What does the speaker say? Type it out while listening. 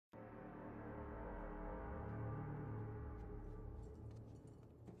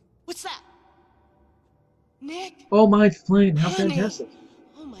What's that? Nick? Oh, mine's playing. How Honey. fantastic.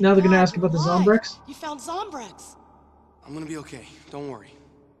 Oh my Now they're gonna God, ask you're about the alive. Zombrex? You found Zombrex. I'm gonna be okay. Don't worry.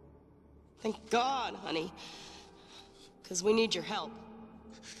 Thank God, honey. Because we need your help.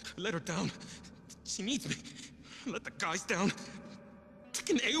 Let her down. She needs me. Let the guys down.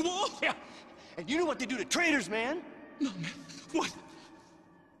 Fucking AWOL? Yeah. And you know what they do to traitors, man? No, man. What?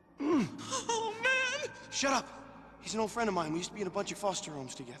 Oh, man! Shut up. He's an old friend of mine. We used to be in a bunch of foster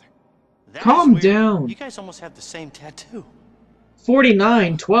homes together. That Calm is weird. down. You guys almost have the same tattoo.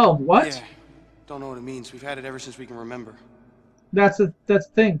 49-12. What? Yeah. Don't know what it means. We've had it ever since we can remember. That's the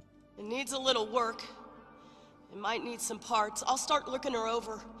thing. It needs a little work. It might need some parts. I'll start looking her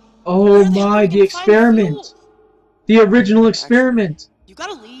over. Oh Where the hell are my, we the gonna find experiment. fuel? The original experiment. You got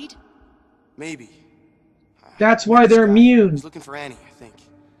a lead? Maybe. That's I why met this they're guy. immune. He's looking for Annie, I think.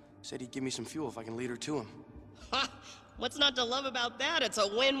 Said he'd give me some fuel if I can lead her to him. Ha! What's not to love about that? It's a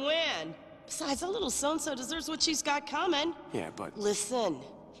win-win. Besides, that little so-and-so deserves what she's got coming. Yeah, but... Listen,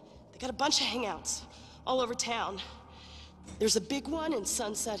 they got a bunch of hangouts all over town. There's a big one in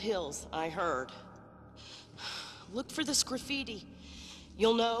Sunset Hills, I heard. Look for this graffiti.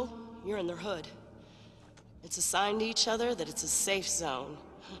 You'll know you're in their hood. It's a sign to each other that it's a safe zone.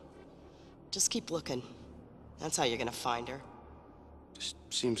 Just keep looking. That's how you're gonna find her. Just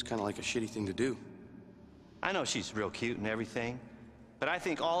seems kind of like a shitty thing to do. I know she's real cute and everything, but I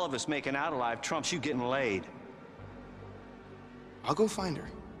think all of us making out alive trumps you getting laid. I'll go find her.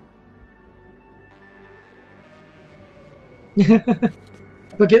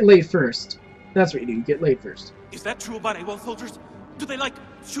 But get laid first. That's what you do. Get laid first. Is that true about AWOL soldiers? Do they, like,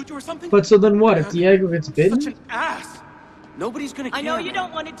 shoot you or something? But so then what? If Diego gets bitten? Such an ass! Nobody's gonna care. I know you man.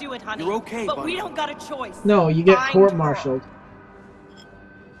 don't want to do it, honey. You're okay, but we buddy. don't got a choice. No, you get Find her. court-martialed.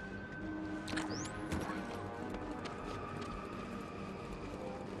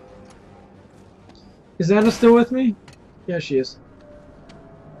 Is Anna still with me? Yeah, she is.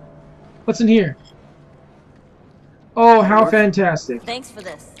 What's in here? Oh, how fantastic. Thanks for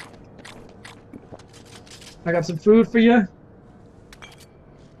this. I got some food for you.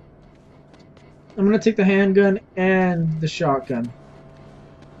 I'm gonna take the handgun and the shotgun.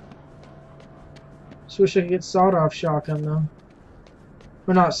 Just wish I could get sawed-off shotgun though.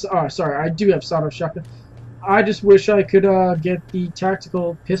 Or not? Oh, sorry, I do have sawed-off shotgun. I just wish I could get the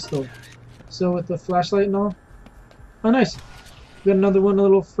tactical pistol. So with the flashlight and all. Oh, nice. Got another one of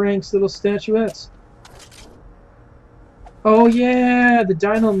little Frank's little statuettes. Oh yeah, the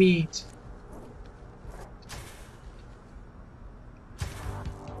dino meat.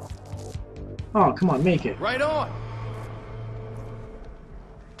 Oh, come on, make it. Right on.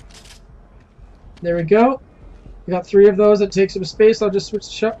 There we go. We got 3 of those. That takes up space. I'll just switch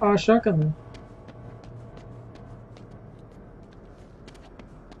to shotgun then.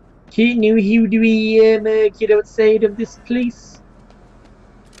 Can you do we get outside of this place?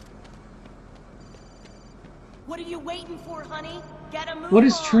 What are you waiting for, honey? Get a move What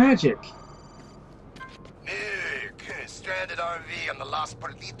is on. tragic? Nick, stranded RV on the Los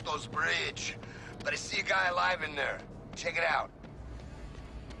Perdidos bridge. But I see a guy alive in there. Check it out.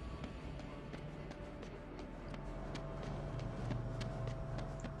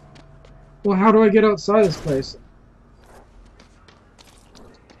 Well, how do I get outside this place?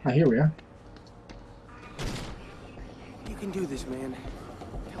 Ah, here we are. You can do this, man.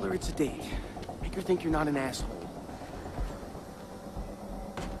 Tell her it's a date. Make her think you're not an asshole.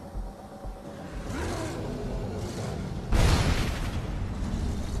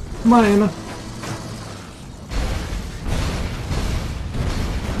 Come on, Anna.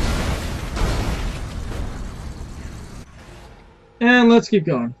 And let's keep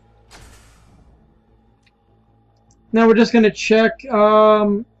going. Now we're just gonna check.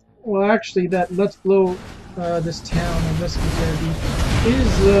 Well, actually, that let's blow this town investigatory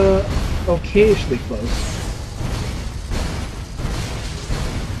is occasionally close.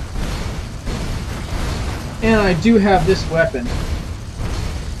 And I do have this weapon.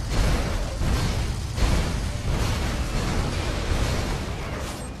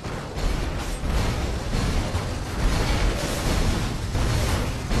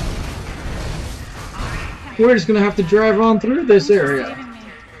 We're just gonna have to drive on through this area.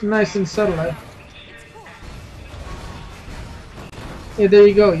 Nice and subtle, eh? Hey, there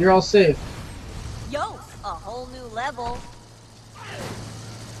you go. You're all safe. Yo, a whole new level.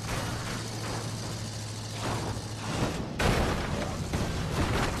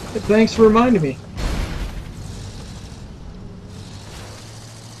 Thanks for reminding me.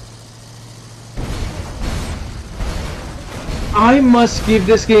 I must give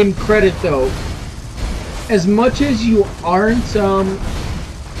this game credit though. As much as you aren't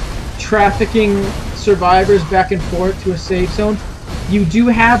trafficking survivors back and forth to a safe zone, you do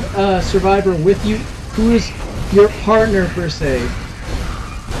have a survivor with you who is your partner per se.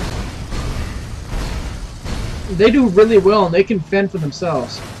 They do really well and they can fend for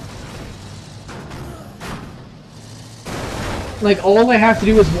themselves. Like, all I have to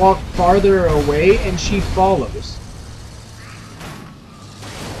do is walk farther away and she follows.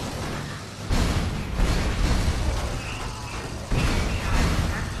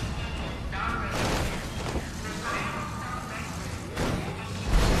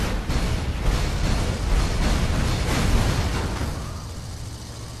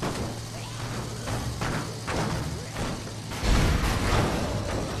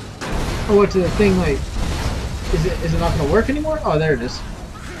 Oh, what's the thing like? Is it not gonna work anymore? Oh, there it is.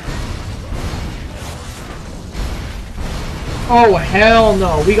 Oh hell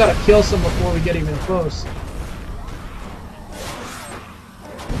no! We gotta kill some before we get even close.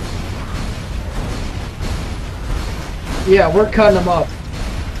 Yeah, we're cutting them up.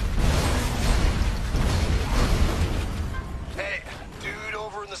 Hey, dude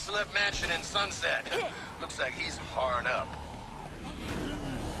over in the Celeb Mansion in Sunset. Looks like he's hard up.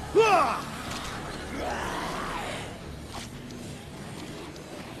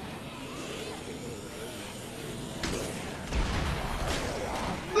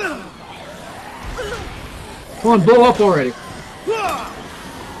 Come on, blow up already.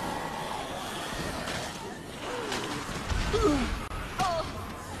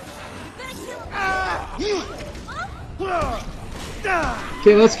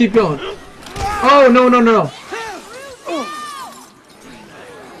 Okay, let's keep going. Oh, no, no, no.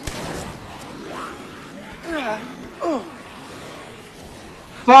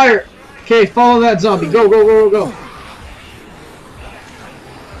 Fire! Okay, follow that zombie. Go, go, go, go, go.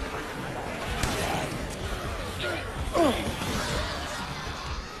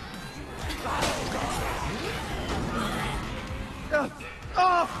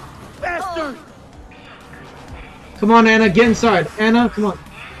 Bastard! Come on, Anna, get inside. Anna, come on.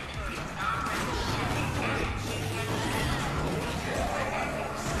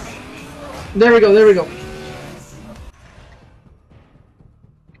 There we go, there we go.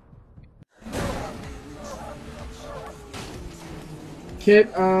 Okay,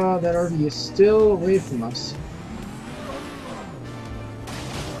 that RV is still away from us.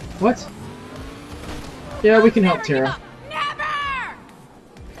 What? Yeah, we can help Tara.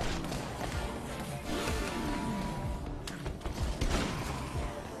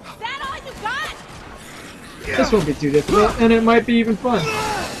 This won't be too difficult, and it might be even fun.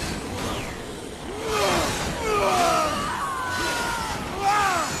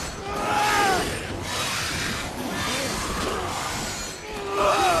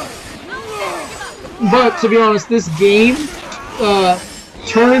 But to be honest, this game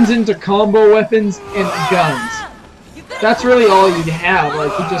turns into combo weapons and guns. That's really all you'd have,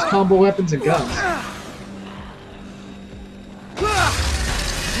 like you just combo weapons and guns.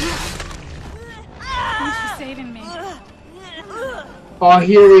 Saving me. Oh,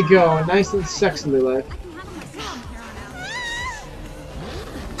 here we go. Nice and sexily like.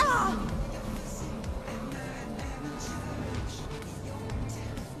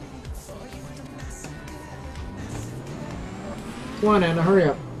 Come on, Anna, hurry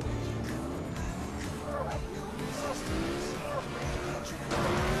up.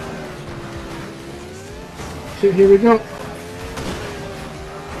 Okay, here we go.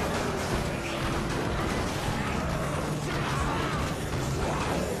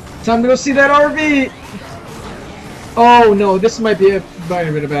 Time to go see that RV! Oh no, this might be a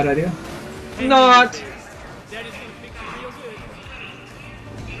bad idea. Not!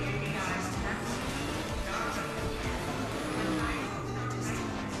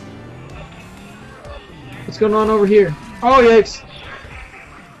 What's going on over here? Oh yikes!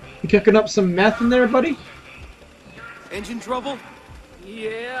 You cooking up some meth in there, buddy? Engine trouble?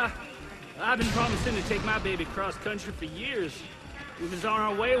 Yeah. I've been promising to take my baby cross country for years. We was on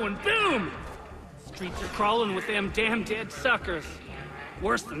our way when boom! Streets are crawling with them damn dead suckers.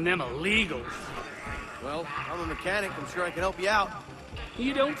 Worse than them illegals. Well, I'm a mechanic. I'm sure I can help you out.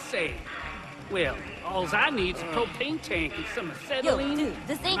 You don't say. Well, alls I need's a propane tank and some acetylene. Yo, dude,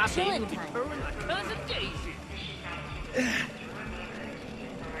 this ain't my baby chilling will be time. purring like cousin Daisy.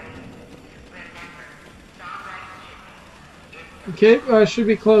 Okay, should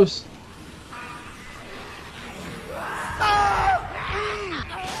be close.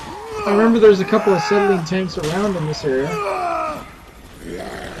 I remember there's a couple of acetylene tanks around in this area.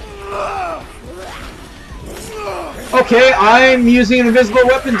 Okay, I'm using an invisible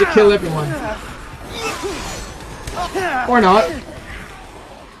weapon to kill everyone. Or not.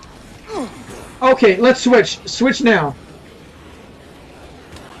 Okay, let's switch. Switch now.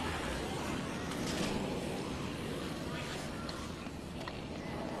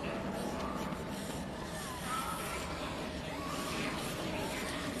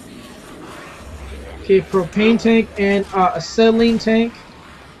 Okay, propane tank and a acetylene tank.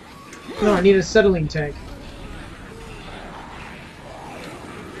 No, I need a acetylene tank.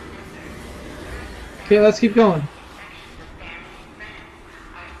 Okay, let's keep going.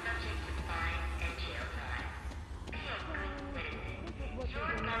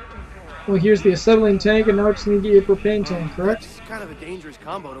 Well, here's the acetylene tank, and now I just need to get a propane tank, correct? It's kind of a dangerous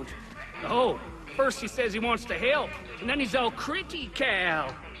combo, don't you? Oh, first he says he wants to help, and then he's all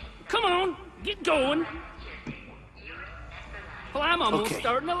critical. Come on, get going. Well, I'm almost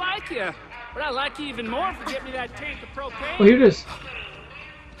starting to like you, but I like you even more for getting me that tank of propane. Oh, here it is.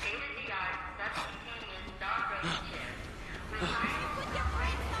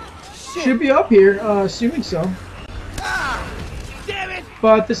 Should be up here, assuming so. Damn it!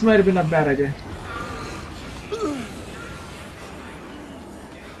 But this might have been a bad idea.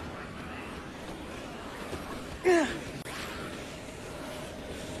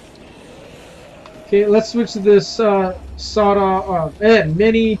 Okay, let's switch to this sawed-off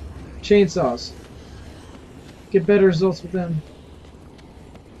mini chainsaws. Get better results with them.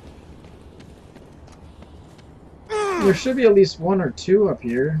 There should be at least one or two up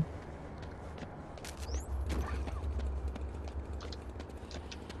here.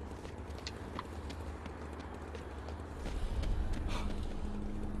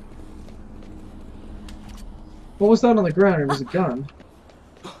 What was that on the ground? It was a gun.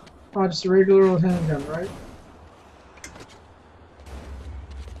 Oh, just a regular old handgun, right?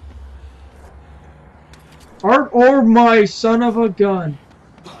 Or my son of a gun.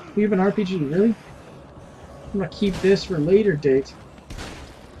 We have an RPG, really? I'm gonna keep this for later date.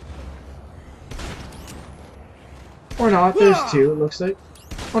 Or not, there's two, it looks like.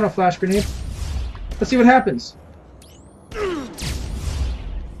 Oh no, flash grenade. Let's see what happens.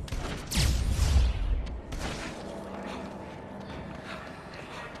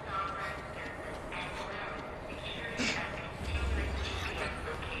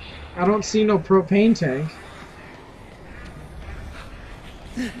 I don't see no propane tank.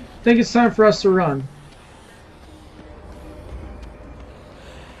 I think it's time for us to run.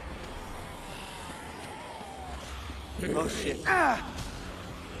 Oh shit.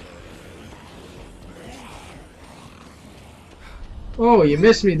 Oh, you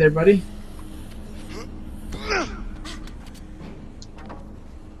missed me there, buddy.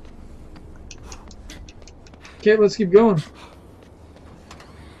 Okay, let's keep going.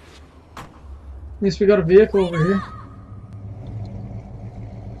 At least we got a vehicle over here.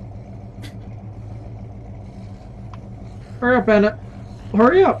 Hurry up, Anna.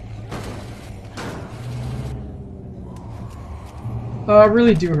 Hurry up.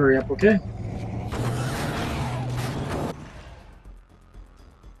 Really do hurry up, okay?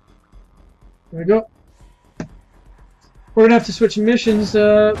 There we go. We're gonna have to switch missions,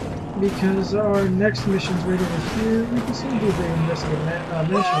 because our next mission's right over here. We can still do the investigate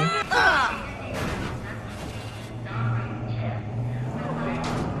mission.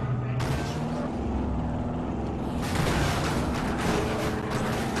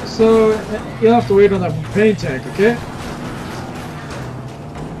 So, you'll have to wait on that propane tank, okay?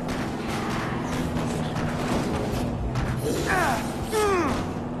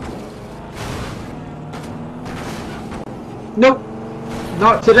 Nope!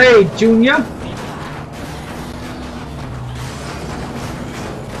 Not today, Junior!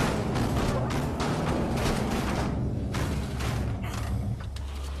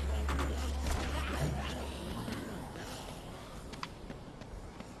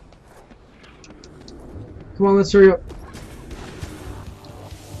 Come on, let's hurry up.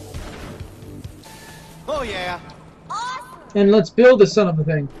 Oh yeah. And let's build this son of a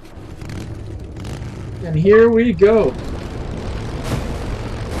thing. And here we go.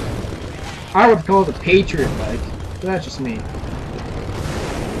 I would call it a Patriot bike, but that's just me.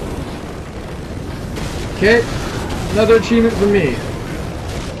 Okay, another achievement for me.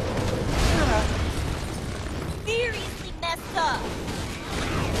 Seriously messed up.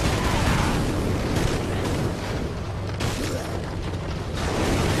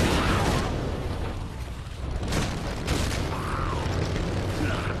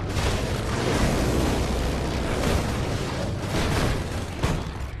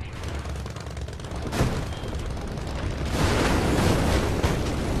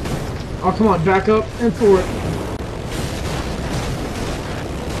 Oh, come on, back up and forward.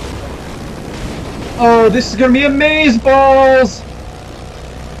 Oh, this is gonna be amazeballs!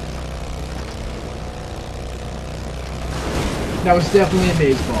 That was definitely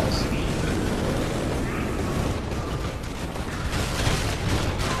amazeballs.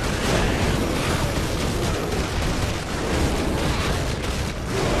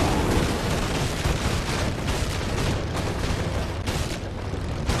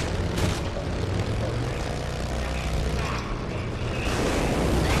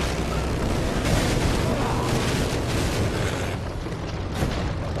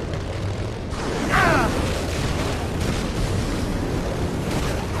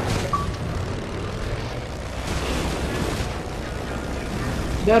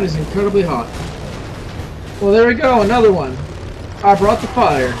 That is incredibly hot. Well, there we go, another one. I brought the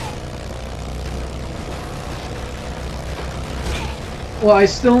fire. Well, I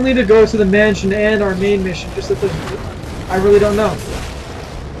still need to go to the mansion and our main mission, just at the... I really don't know.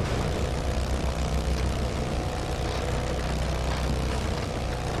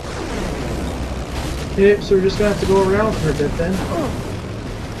 Okay, so we're just gonna have to go around for a bit then.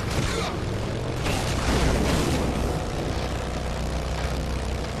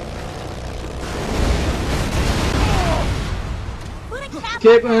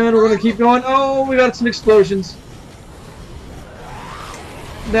 Okay, and we're gonna keep going. Oh, we got some explosions.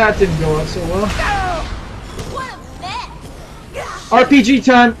 That didn't go out so well. What a mess! RPG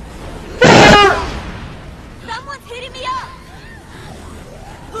time! Someone's hitting me up!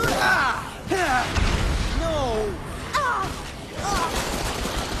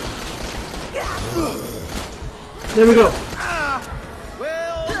 There we go.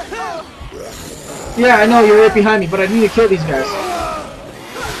 Yeah, I know, you're right behind me, but I need to kill these guys.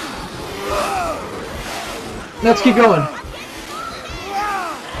 Let's keep going.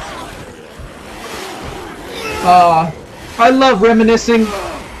 I love reminiscing.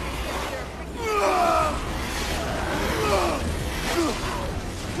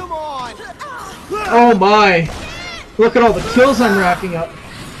 Come on! Oh my! Look at all the kills I'm racking up.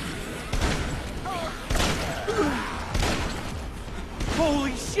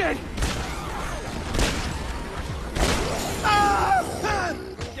 Holy shit!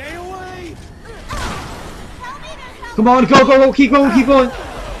 Stay away! Come on, go, go, go, keep going, keep going.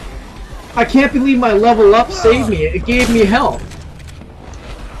 I can't believe my level up saved me. It gave me health.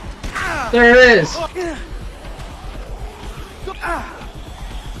 There it is.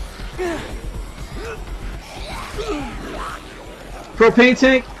 Propane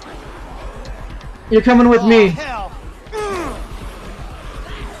tank, you're coming with me.